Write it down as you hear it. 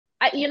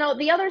you know,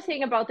 the other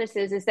thing about this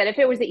is that if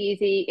it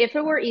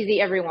were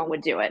easy, everyone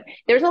would do it.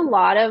 There's a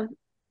lot of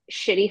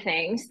shitty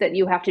things that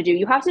you have to do.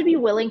 You have to be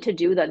willing to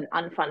do the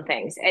unfun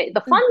things. The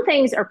Mm, fun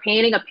things are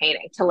painting a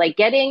painting, to like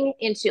getting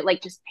into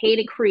like just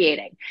painting,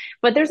 creating.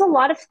 But there's a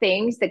lot of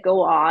things that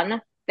go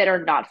on that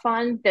are not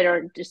fun, that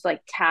are just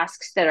like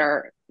tasks that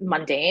are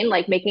mundane,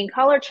 like making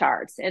color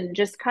charts and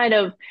just kind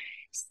of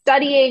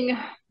studying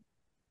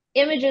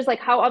images, like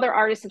how other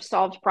artists have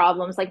solved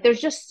problems. Like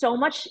there's just so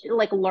much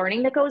like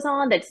learning that goes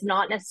on that's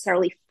not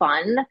necessarily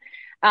fun.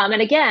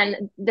 And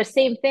again, the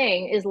same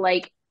thing is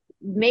like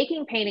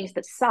making paintings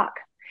that suck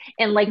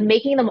and like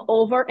making them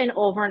over and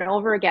over and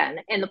over again.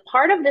 And the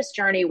part of this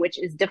journey, which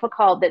is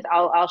difficult, that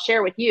I'll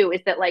share with you,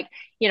 is that like,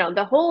 you know,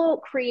 the whole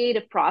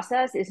creative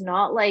process is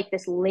not like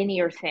this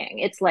linear thing.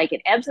 It's like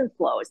it ebbs and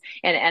flows.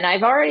 And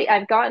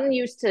I've gotten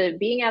used to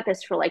being at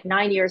this for like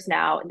 9 years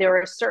now. There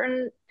are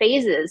certain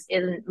phases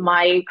in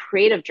my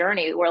creative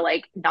journey where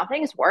like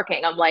nothing's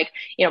working. I'm like,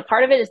 you know,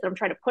 part of it is that I'm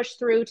trying to push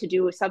through to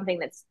do something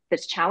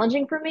that's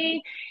challenging for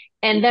me.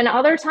 And then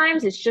other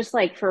times it's just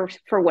like for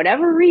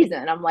whatever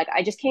reason, I'm like,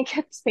 I just can't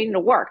get this painting to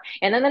work.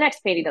 And then the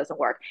next painting doesn't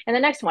work. And the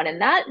next one. And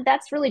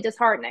that's really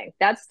disheartening.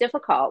 That's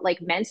difficult,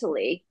 like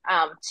mentally,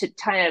 to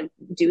kind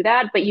of do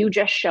that. But you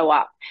just show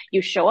up.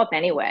 You show up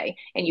anyway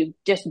and you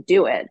just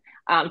do it.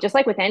 Just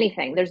like with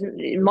anything, there's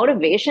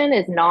motivation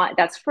is not,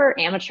 that's for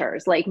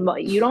amateurs. Like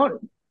you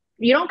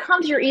don't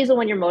come to your easel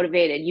when you're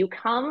motivated. You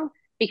come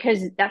because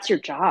that's your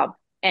job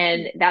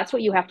and that's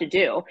what you have to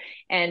do.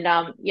 And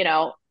you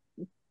know,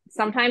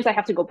 sometimes I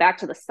have to go back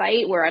to the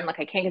site where I'm like,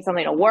 I can't get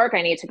something to work.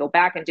 I need to go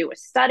back and do a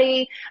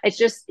study. It's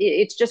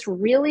just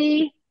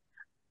really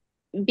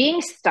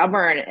being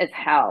stubborn as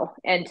hell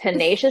and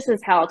tenacious as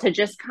hell to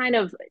just kind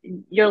of,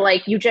 you're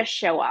like, you just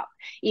show up.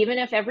 Even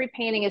if every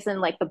painting is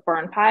in like the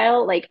burn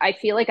pile, like I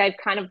feel like I've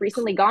kind of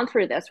recently gone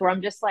through this where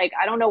I'm just like,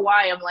 I don't know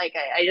why. I'm like,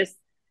 I just,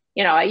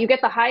 you know, you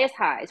get the highest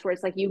highs where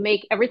it's like you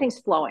make everything's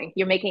flowing.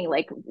 You're making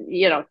like,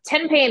 you know,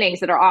 10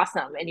 paintings that are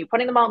awesome and you're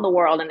putting them out in the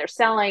world and they're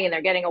selling and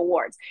they're getting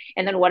awards.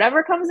 And then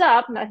whatever comes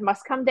up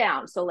must come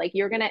down. So like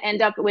you're going to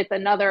end up with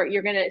another,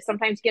 you're going to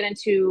sometimes get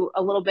into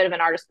a little bit of an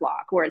artist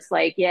block where it's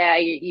like, yeah,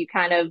 you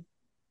kind of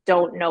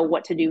don't know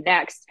what to do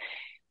next.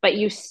 But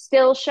you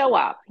still show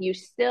up, you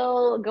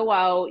still go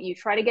out, you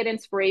try to get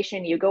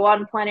inspiration, you go out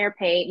and plein air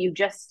paint,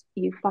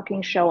 you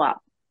fucking show up.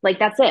 Like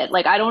that's it.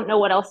 Like I don't know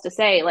what else to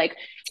say. Like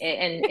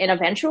and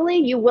eventually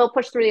you will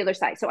push through the other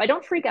side. So I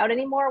don't freak out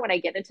anymore when I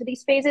get into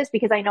these phases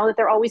because I know that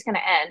they're always going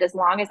to end as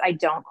long as I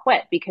don't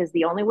quit, because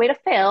the only way to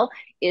fail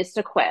is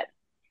to quit.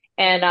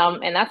 And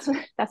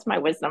that's my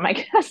wisdom, I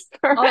guess,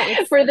 oh,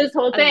 it's, for this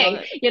whole I love thing,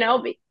 it. you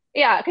know.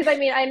 Yeah, because I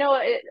mean, I know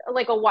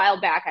like a while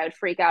back I would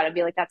freak out and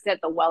be like, that's it,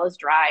 the well is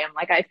dry. I'm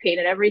like, I've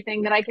painted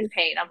everything that I can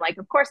paint. I'm like,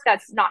 of course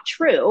that's not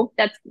true.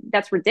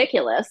 That's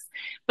ridiculous.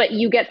 But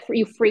you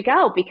freak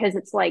out because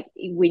it's like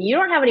when you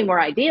don't have any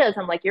more ideas,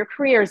 I'm like, your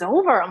career is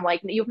over. I'm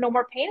like, you have no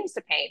more paintings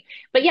to paint.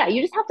 But yeah,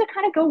 you just have to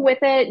kind of go with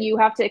it. You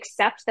have to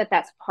accept that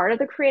that's part of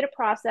the creative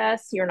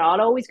process. You're not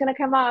always going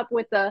to come up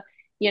with the,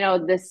 you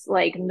know, this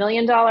like $1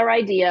 million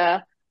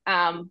idea.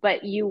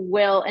 But you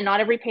will, and not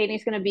every painting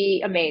is going to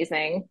be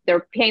amazing. There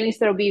are paintings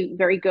that'll be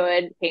very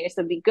good, paintings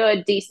that'll be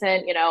good,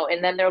 decent, you know,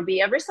 and then there'll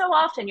be every so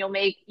often you'll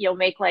make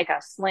like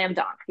a slam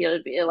dunk,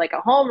 you'll be like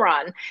a home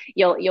run,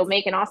 you'll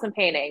make an awesome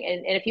painting.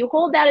 And if you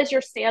hold that as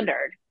your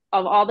standard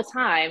of all the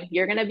time,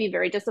 you're going to be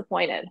very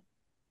disappointed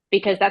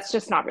because that's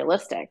just not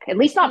realistic. At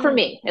least not for Mm,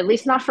 me. At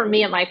least not for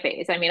me in my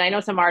phase. I mean, I know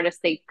some artists,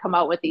 they come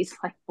out with these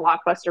like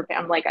blockbuster.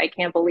 I'm like, I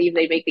can't believe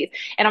they make these.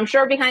 And I'm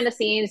sure behind the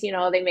scenes, you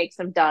know, they make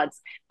some duds.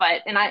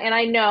 But and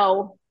I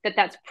know that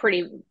that's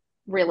pretty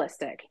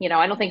realistic. You know,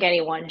 I don't think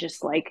anyone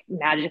just like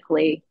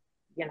magically,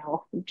 you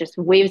know, just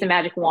waves a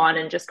magic wand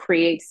and just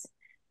creates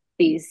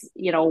these,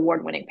 you know,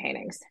 award-winning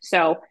paintings.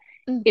 So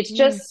it's mhm.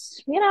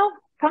 just, you know,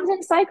 comes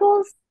in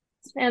cycles,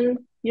 and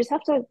you just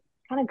have to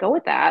kind of go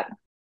with that.